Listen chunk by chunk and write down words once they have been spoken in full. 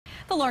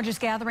The largest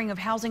gathering of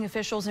housing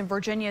officials in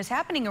Virginia is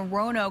happening in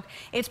Roanoke.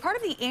 It's part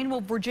of the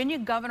annual Virginia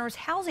Governor's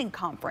Housing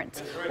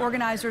Conference.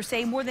 Organizers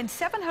say more than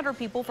 700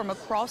 people from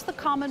across the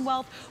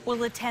Commonwealth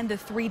will attend the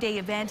three-day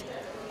event.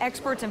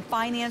 Experts in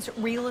finance,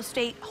 real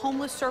estate,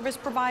 homeless service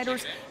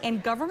providers,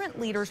 and government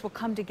leaders will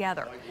come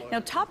together.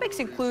 Now, topics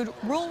include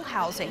rural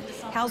housing,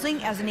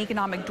 housing as an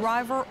economic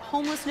driver,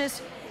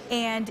 homelessness,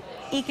 and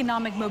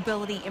economic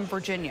mobility in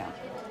Virginia.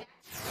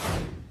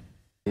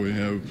 We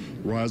have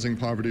rising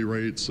poverty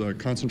rates,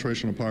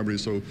 concentration of poverty.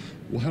 So,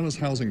 how does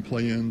housing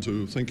play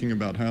into thinking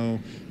about how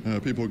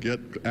people get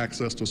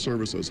access to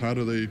services? How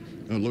do they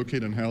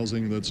locate in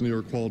housing that's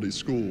near quality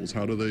schools?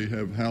 How do they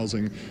have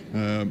housing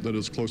that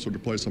is closer to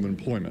place of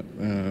employment?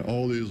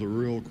 All these are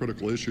real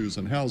critical issues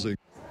in housing.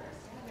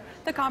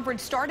 The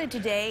conference started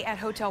today at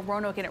Hotel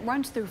Roanoke and it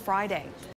runs through Friday.